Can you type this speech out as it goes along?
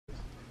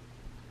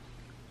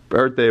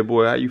Birthday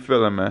boy, how you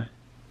feeling, man?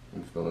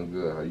 I'm feeling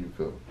good. How you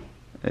feel?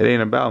 It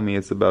ain't about me,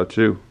 it's about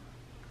you.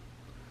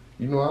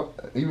 You know,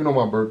 even on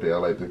my birthday, I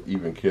like to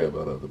even care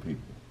about other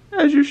people.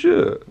 As you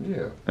should.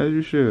 Yeah. As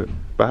you should.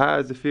 But how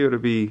does it feel to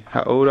be,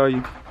 how old are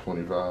you?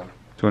 25.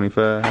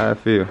 25, how it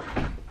feel?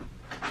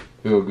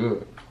 Feel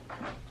good.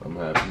 I'm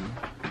happy.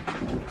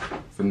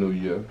 It's a new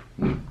year.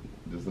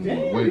 Just a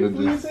new way to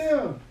just...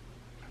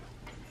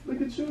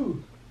 Look at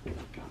you.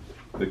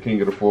 The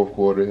king of the fourth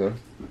quarter here.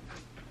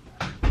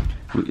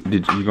 You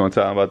gonna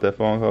tell him about that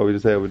phone call we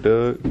just had with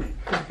Doug?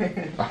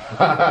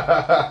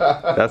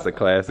 That's a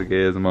classic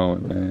ass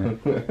moment, man.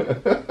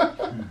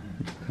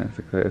 That's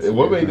a classic.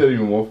 What made that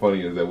even more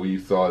funny is that we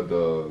saw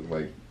Doug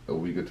like a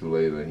week or two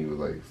later, and he was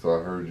like, "So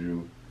I heard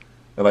you,"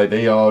 and like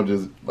they all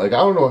just like I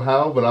don't know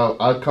how, but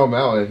I come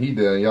out and he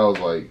did, and y'all was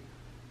like,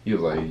 he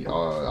was like,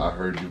 "I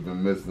heard you've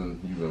been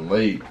missing, you've been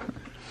late,"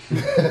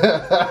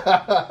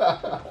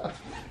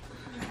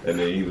 and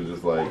then he was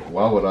just like,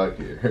 "Why would I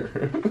care?"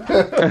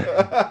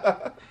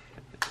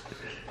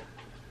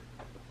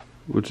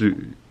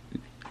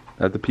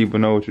 Let the people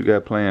know what you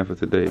got planned for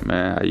today,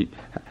 man.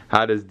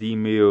 How does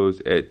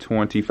Dmills at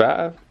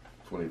 25?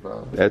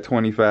 25. At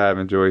 25,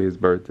 enjoy his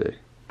birthday?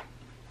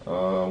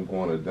 I'm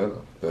going to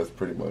dinner. That's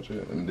pretty much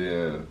it. And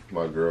then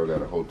my girl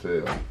got a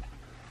hotel.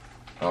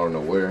 I don't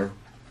know where,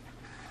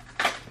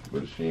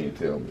 but she ain't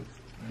tell me.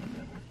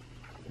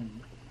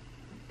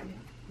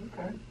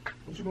 Okay.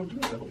 What you gonna do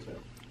at the hotel?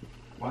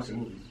 Watching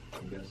movies,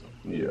 I'm guessing.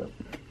 Yeah.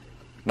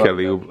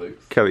 Kelly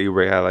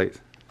Oubre highlights.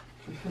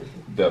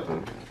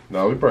 Definitely.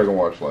 No, we probably gonna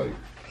watch like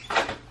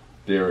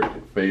Derek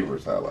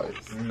Favors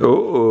highlights.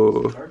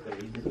 Oh.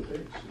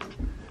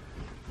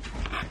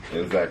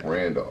 And Zach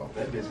Randolph.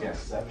 That bitch got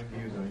 7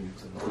 views on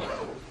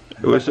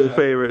YouTube. What's your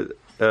favorite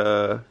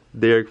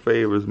Derek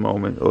Favors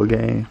moment or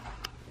game?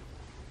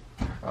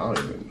 I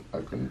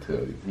couldn't tell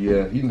you.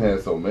 Yeah, he didn't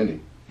have so many.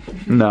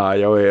 Nah,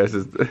 your ass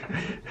is.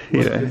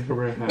 Yeah.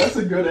 That's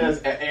a good ass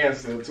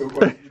answer to a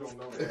question you don't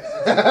know.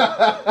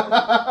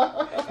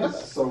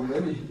 It's so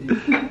many.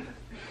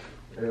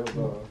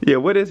 Yeah,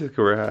 what is his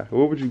career high?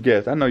 What would you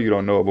guess? I know you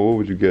don't know it, but what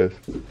would you guess?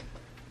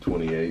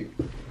 28.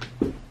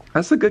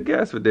 That's a good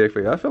guess for Derek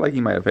Favors. I feel like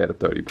he might have had a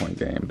 30-point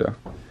game, though.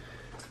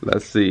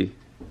 Let's see.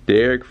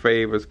 Derek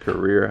Favors'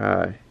 career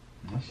high.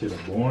 I should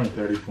have born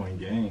 30-point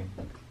game.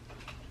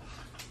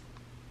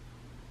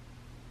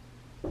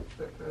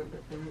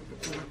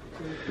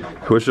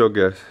 What's your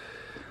guess?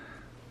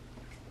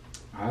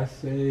 I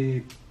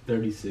say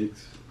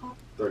 36.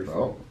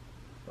 34.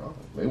 Oh,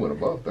 they went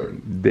above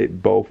 30. They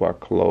both are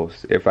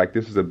close. If like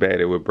this was a bet,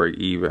 it would break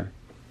even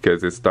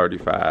because it's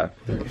 35.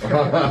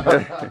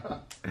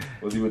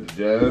 Was he with the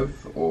Jazz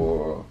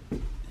or?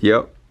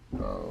 Yep.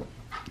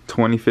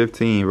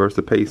 2015 versus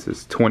the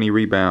Pacers. 20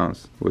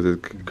 rebounds was his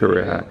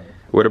career high.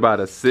 What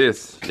about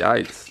assists?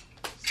 Yikes.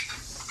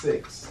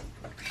 6.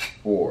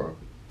 4.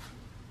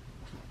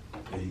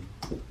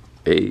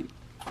 8.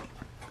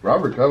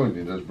 Robert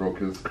Covington just broke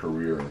his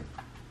career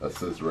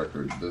assist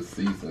record this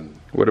season.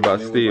 What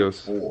about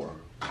steals? Like 4.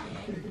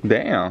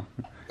 Damn.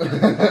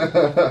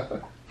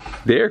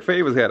 Derek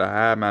Favors had a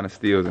high amount of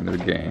steals in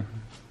this game.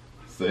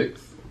 6.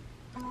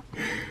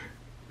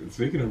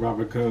 Speaking of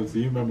Robert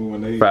Covington, you remember when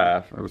they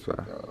 5. It was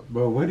 5.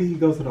 Bro, what did he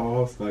go to the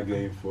All-Star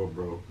game for,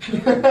 bro?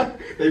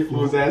 They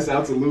flew his ass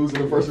out to lose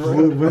in the first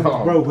round.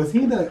 Bro, was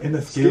he in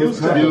the skills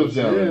challenge?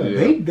 Yeah.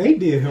 They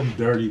did him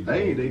dirty,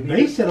 bro.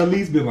 They should at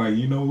least be like,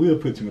 we'll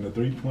put you in a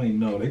 3-point.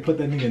 No, they put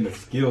that nigga in the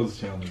skills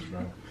challenge,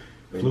 bro.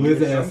 Flew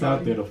his ass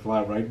out there to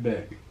fly right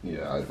back.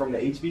 Yeah. From the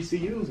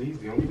HBCUs, he's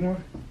the only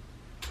one.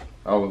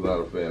 I was not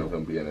a fan of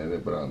him being in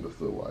it, but I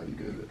understood why he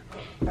did it.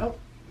 Oh,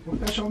 what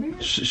that show me?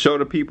 Show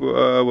the people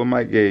what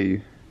Mike gave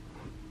you.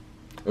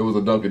 It was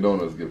a Dunkin'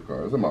 Donuts gift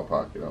card. It's in my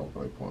pocket. I don't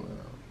feel like pulling it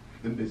out.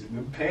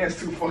 Them pants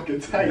too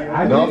fucking tight.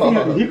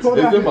 He pulled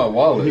it's out in my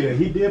wallet. Yeah,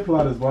 he did pull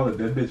out his wallet.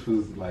 That bitch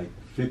was like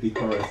 50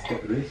 cards. Yeah,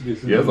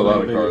 there's a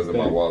lot of cards in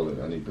my wallet.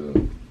 I need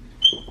to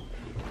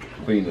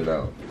clean it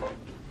out.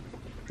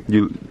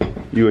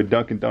 You a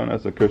Dunkin'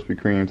 Donuts or Krispy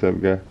Kreme type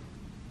of guy?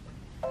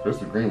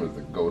 Krispy Kreme is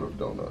the goat of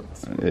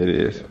donuts. It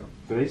is. Yeah.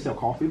 Do they sell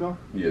coffee though?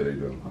 Yeah, they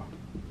do.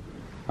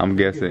 I'm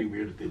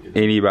guessing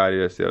anybody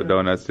that sell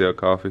donuts sell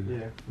coffee.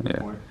 Yeah.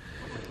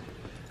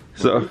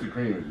 So Krispy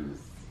Kreme is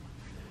just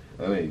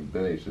that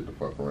ain't shit to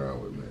fuck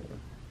around with, man.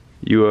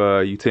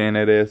 you tearing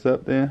that ass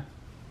up then?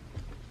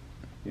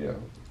 Yeah.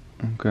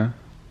 Okay.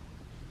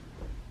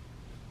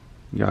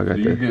 Y'all got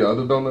Do you that? get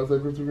other donuts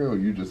at Krispy Kreme, or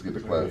you just get the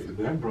classic?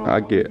 I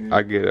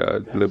get a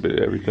little bit of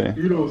everything.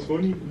 You know what's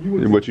funny?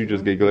 What you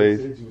just get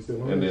glazed?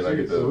 And then I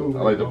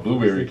like the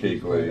blueberry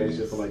cake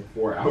glaze. For like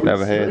 4 hours.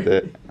 Never had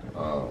that.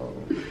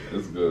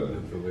 It's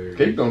good.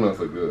 Cake donuts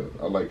are good.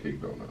 I like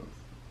cake donuts.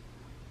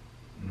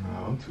 No,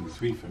 I'm too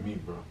sweet for me,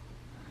 bro.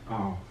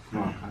 Oh,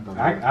 fuck.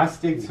 I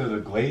stick to the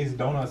glazed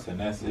donuts and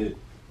that's it.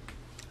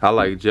 I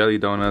like jelly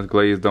donuts,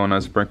 glazed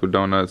donuts, sprinkled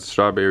donuts,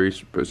 strawberry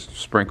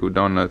sprinkled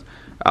donuts.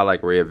 I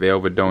like red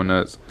velvet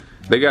donuts.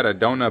 They got a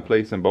donut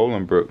place in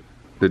Bolingbrook,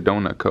 the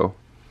Donut Co.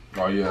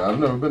 Oh yeah, I've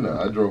never been there.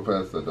 I drove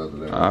past that the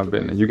other day. I've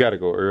been there. You gotta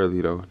go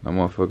early though. The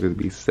motherfuckers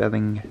be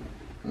selling.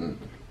 Mm.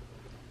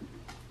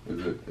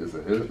 Is it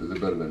a hit? Is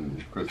it better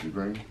than Krispy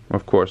Kreme?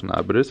 Of course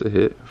not, but it's a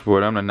hit. For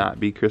them to not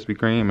be Krispy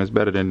Kreme, it's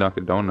better than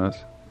Dunkin' Donuts.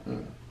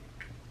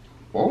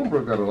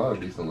 Wallenberg got a lot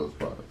of decent little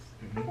spots.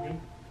 Mm-hmm.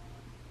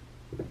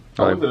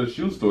 I went to the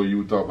shoe store you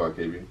would talk about,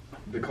 KB.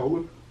 The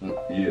cola?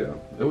 Yeah,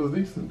 it was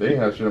decent. They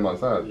had shit in my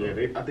size. Yeah,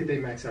 I think they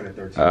maxed out at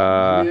 13.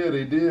 Yeah,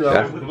 they did.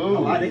 I was They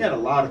blue. had a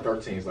lot of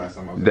 13s last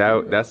time I was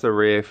there. That's a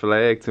red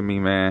flag to me,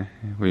 man.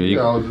 When you,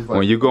 Yeah, I was just like-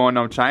 when you go on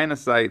them China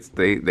sites,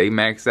 they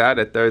max out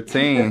at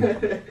 13.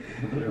 Hell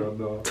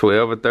no.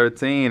 12 or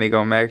 13, they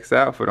gonna max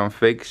out for them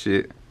fake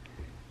shit.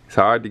 It's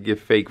hard to get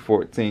fake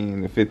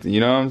 14 to 15, you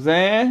know what I'm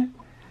saying?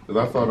 Cause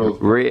I saw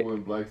those Red. purple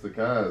and black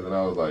Sacai's and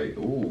I was like,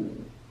 ooh,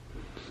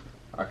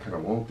 I kind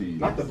of want these.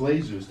 Not the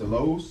Blazers, the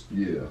Lows.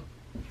 Yeah.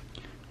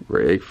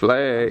 Red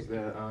flag.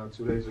 That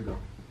 2 days ago.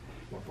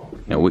 My fault.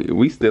 And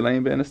we still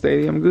ain't been to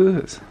Stadium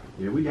Goods.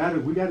 Yeah, we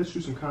gotta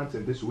shoot some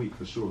content this week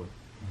for sure.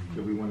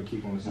 If we want to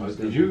keep on the same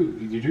schedule.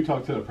 Did you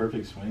talk to the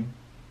Perfect Swing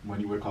when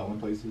you were calling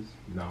places?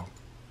 No.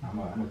 I'm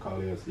gonna call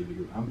the LC.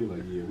 I'm gonna be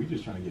like, yeah, we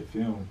just trying to get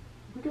filmed.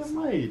 We got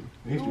made.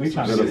 We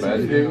trying Is to that a get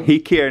bad film. game? He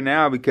care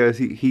now because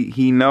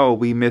he know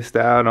we missed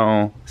out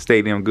on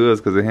Stadium Goods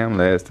because of him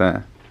last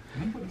time.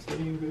 We can still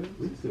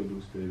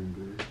do Stadium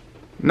Good.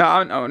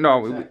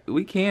 No,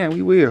 we can,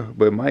 we will.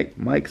 But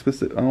Mike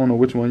specific, I don't know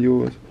which one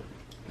yours.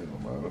 It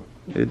don't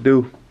matter. It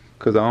do,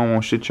 cause I don't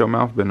want shit your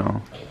mouth been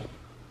on.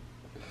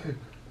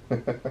 I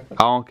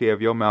don't care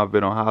if your mouth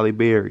been on Holly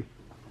Berry.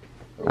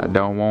 I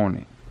don't want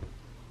it.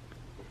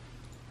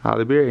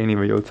 Holly Berry ain't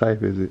even your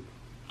type, is it?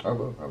 I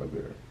love Halle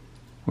Berry.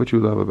 What you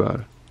love about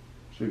her?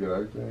 She a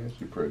good actor and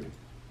she pretty.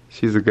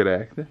 She's a good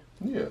actor.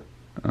 Yeah.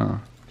 Uh,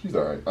 She's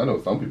alright. I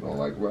know some people don't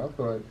like her, but I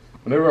feel like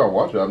whenever I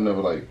watch her, I'm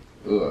never like,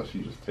 ugh,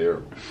 she's just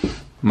terrible.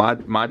 my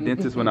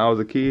dentist when I was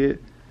a kid,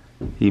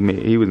 he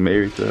was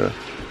married to her.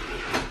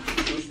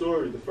 True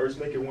story. The first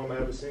naked woman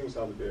I ever seen was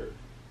Halle Berry.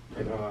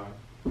 And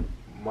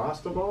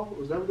Monster Ball,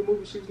 was that the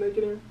movie she was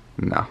naked in?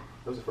 No,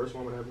 That was the first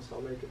woman I ever saw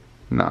naked.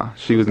 no,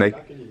 she was naked.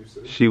 I can use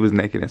it. She was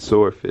naked in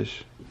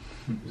Swordfish.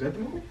 Was that the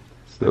movie?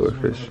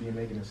 Swordfish.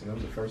 That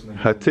was the first naked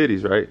Her movie.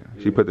 titties, right?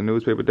 She Yeah. put the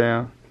newspaper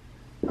down.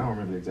 I don't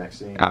remember the exact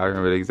scene. I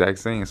remember the exact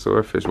scene.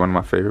 Swordfish, one of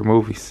my favorite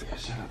movies. Yeah,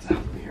 shout out to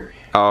Halle Berry.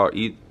 Oh,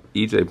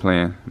 EJ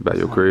playing by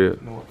your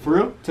crib. No, for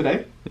real?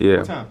 Today? Yeah,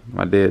 What time?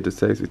 my dad just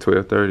texted me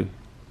 12:30.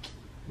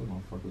 What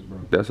motherfuckers, bro?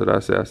 That's what I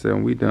said. I said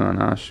when we done,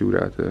 I'll shoot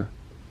out there.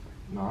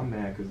 No, I'm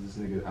mad because this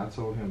nigga, I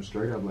told him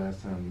straight up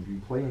last time, if you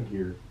play in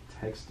here,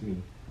 text me.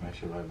 Make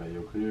sure right by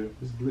your crib.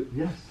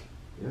 Yes.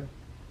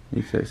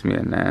 He texted me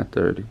at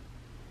 9:30.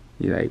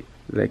 He like,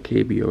 let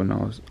KBO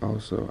knows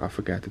also. I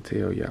forgot to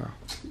tell y'all.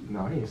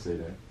 No, he didn't say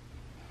that.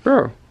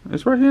 Bro,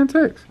 it's right here in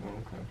text.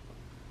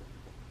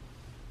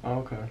 Oh,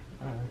 okay.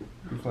 Alright.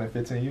 You playing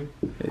 15U?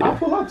 Yeah. I'll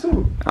pull up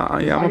too. Yeah,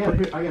 I, I'm got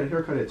a I got a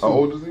haircut at 2. How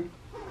old is he?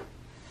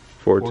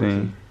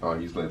 14. Oh,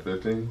 he's playing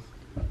 15s?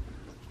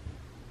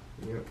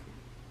 Yep.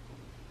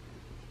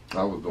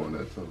 I was doing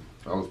that too.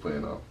 I was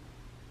playing out.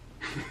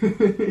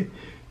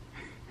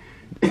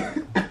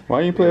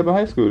 Why you play up in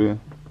high school then?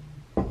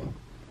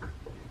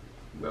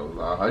 That was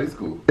our high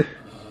school.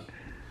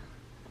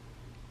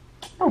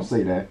 Don't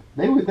say that.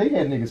 They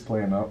had niggas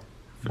playing up.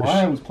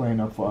 Brian was playing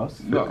up for us.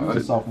 No, he was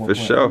a sophomore for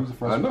playing. sure. He was a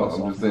freshman I know, plus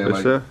I'm just sophomore. saying, For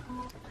like, sure.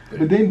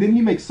 But then didn't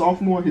he make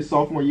his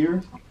sophomore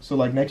year? So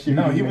like next year.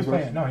 No, he make was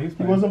varsity? playing. No, he was He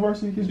playing. was a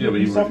varsity. His Yeah, but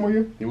he sophomore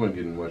year. He wasn't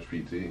getting much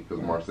PT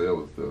because Marcel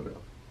was still there.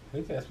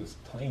 His ass was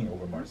playing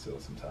over Marcel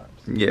sometimes.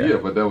 Yeah.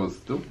 But that was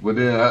stupid. But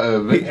then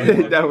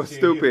eventually, That was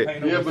stupid.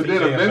 Yeah, but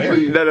then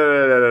eventually-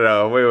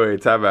 No.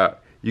 Wait. Time out.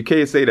 You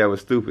can't say that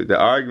was stupid. The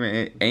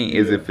argument ain't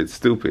as if it's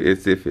stupid.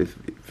 It's if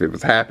it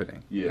was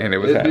happening. yeah, And it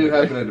was did happening.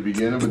 happen at the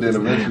beginning, but then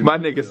eventually, My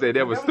nigga said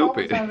that was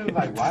stupid.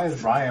 Like, why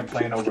is Brian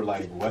playing over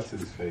like what's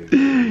his face?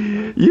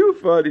 You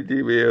funny,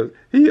 Dmills.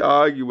 He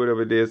argued with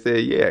him and then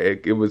said, yeah,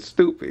 it was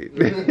stupid.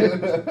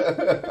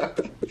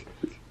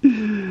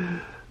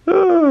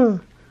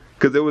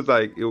 Because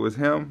it was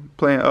him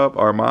playing up,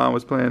 Armand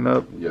was playing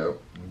up, yeah.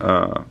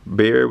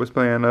 Barry was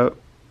playing up,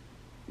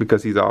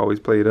 because he's always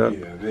played up.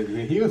 Yeah,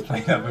 he was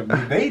playing up.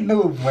 But they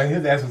knew when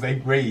his ass was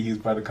 8th grade, he was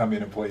about to come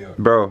in and play up.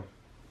 Bro,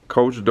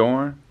 Coach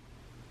Dorn,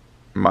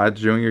 my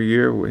junior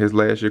year, his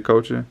last year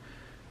coaching,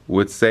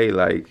 would say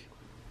like,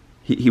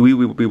 we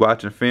would be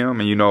watching film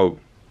and you know,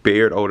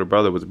 Beard's older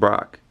brother was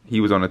Brock. He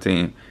was on the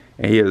team.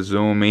 And he'd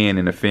zoom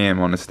in the film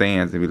on the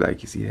stands and be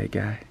like, you see that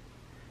guy?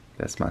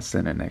 That's my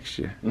center next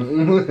year.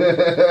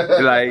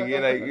 like,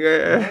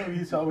 yeah. We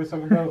used to always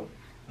talk about,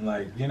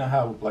 like, you know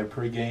how, like,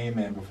 pre-game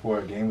and before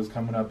a game was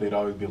coming up, they'd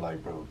always be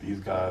like, bro, these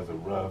guys are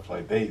rough.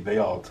 Like, they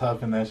all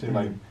tough and that shit.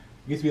 Like,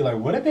 we used to be like,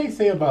 what did they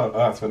say about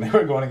us when they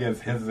were going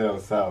against Hinsdale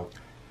South?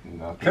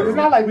 Because it's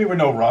not like we were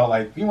no raw,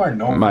 like, we weren't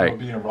known for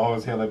being raw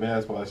as hell at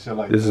basketball and shit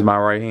like that. This is my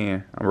right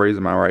hand. I'm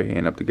raising my right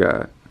hand up to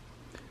God.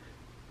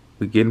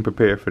 We getting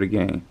prepared for the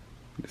game.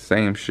 The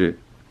same shit.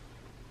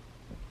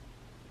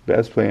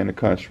 Best player in the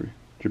country,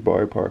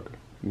 Jabari Parker.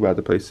 We about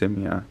to play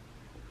Simeon.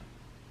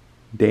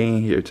 They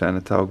ain't here trying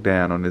to talk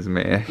down on this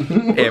man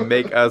and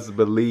make us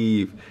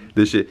believe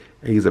this shit.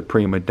 He's a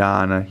prima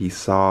donna. He's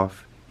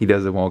soft. He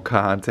doesn't want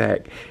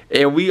contact.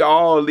 And we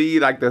all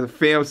leave like the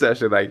film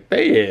session like,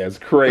 they ass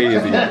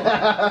crazy.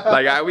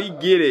 Like, we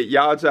get it.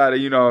 Y'all try to,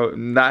 you know,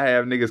 not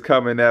have niggas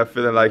coming there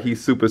feeling like he's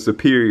super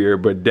superior,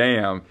 but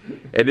damn.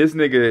 And this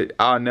nigga,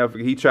 I'll never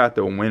forget, he tried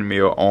to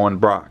windmill on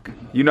Brock.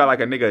 You know, like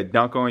a nigga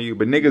dunk on you,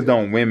 but niggas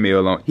don't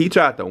windmill on. He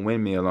tried to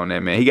windmill on that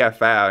man. He got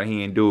fouled and he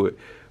didn't do it.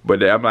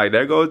 But I'm like,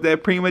 there goes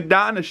that prima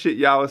donna shit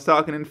y'all was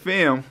talking in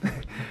film.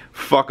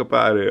 Fuck up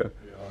out of here.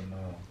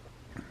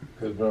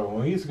 Cause bro,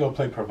 when we used to go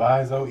play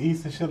Proviso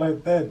East and shit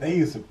like that, they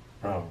used to,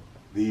 bro,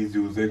 these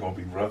dudes, they gonna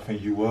be roughing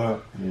you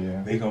up.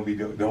 Yeah. They gonna be,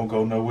 don't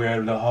go nowhere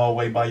in the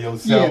hallway by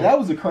yourself. Yeah, that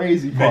was a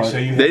crazy part. Make sure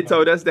you They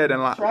told us that in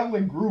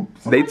traveling group.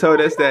 They told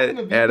us that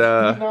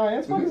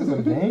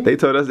at they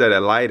told us that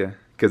at Lighter,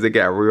 cause it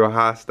got real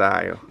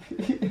hostile.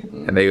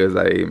 And they was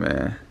like, hey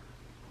man,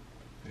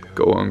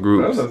 go on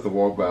groups. Us to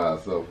walk by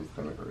ourselves is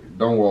kind of crazy.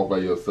 Don't walk by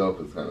yourself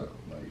is kind of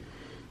like.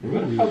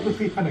 Where the fuck was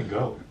he finna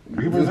go?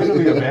 We were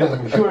literally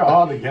abandoned. We were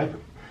all together.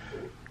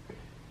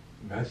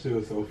 That shit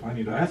was so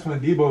funny though. That's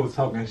when Debo was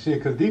talking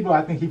shit. Cause Debo,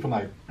 I think he from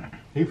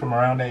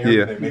around that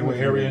area, that Maywood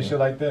area and shit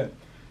like that.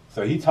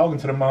 So he talking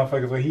to the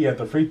motherfuckers when he at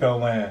the free throw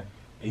line.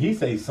 And he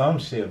say some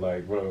shit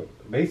like, bro,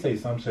 they say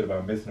some shit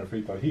about missing a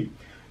free throw. He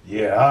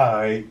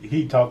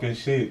talking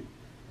shit.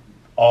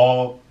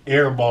 All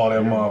airball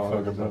that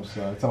motherfucker, bro.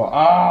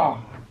 So,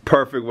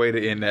 Perfect way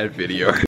to end that video.